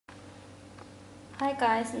Hi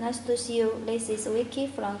guys, nice to see you. This is Vicky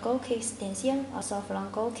from Gokicks.cn, also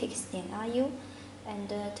from Gokicks.ru. And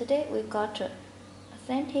today we got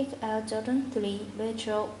authentic Air Jordan 3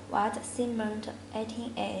 virtual white cement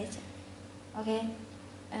 18/8. Okay,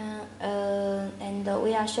 and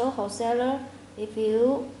we are show wholesaler. If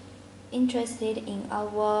you interested in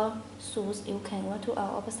our shoes, you can go to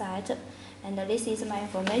our website. And this is my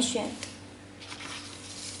information.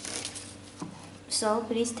 So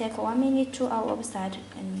please take 1 minute to our website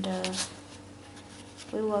and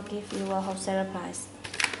we will give you a wholesale price.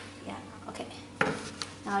 Yeah, okay.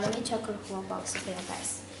 Now let me check the whole box for you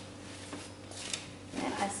guys.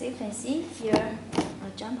 And as you can see here, a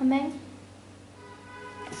Jumpman.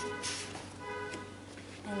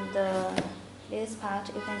 And this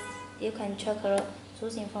part you can check the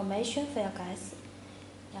shoes information for you guys.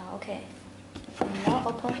 Yeah, okay. And now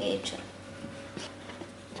open it.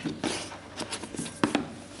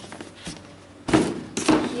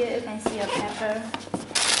 Here you can see a paper.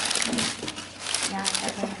 Yeah,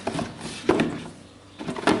 paper.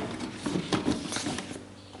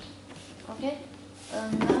 Okay.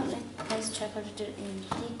 Now let's check the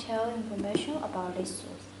detailed information about this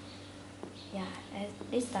shoes. Yeah, at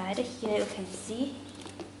this side here you can see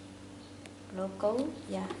logo.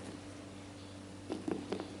 Yeah,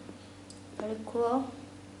 very cool.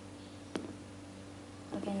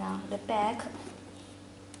 Okay, now the back.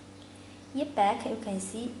 Here back you can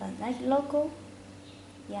see a nice logo.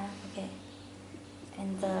 Yeah, okay.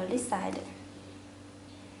 And this side.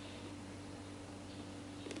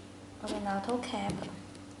 Okay, now toe cap.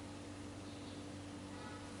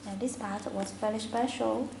 And this part was very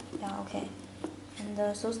special. Yeah, okay. And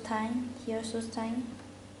the shoes time. Here shoes time.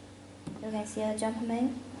 You can see a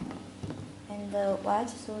Jumpman and the white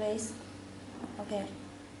shoelace. Okay.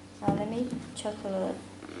 Now let me check the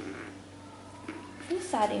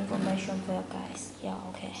inside information for you guys. Yeah,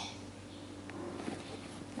 okay.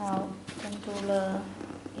 Now turn to the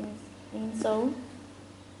insole.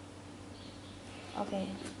 Okay.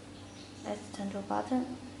 Let's turn to button.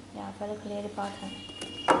 Yeah, very clear button.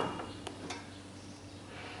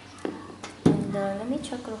 And let me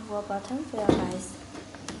check the whole button for you guys.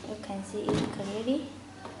 You can see it clearly.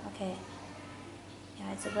 Okay.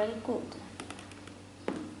 Yeah, it's very good.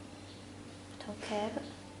 Toe cap.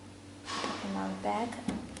 And now the back.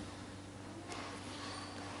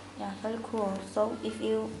 Yeah, very cool. So if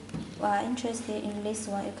you are interested in this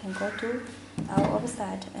one, you can go to our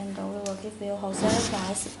website and we will give you wholesale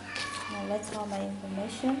price. Now that's all my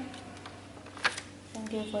information.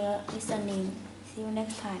 Thank you for listening. See you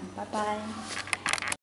next time. Bye bye.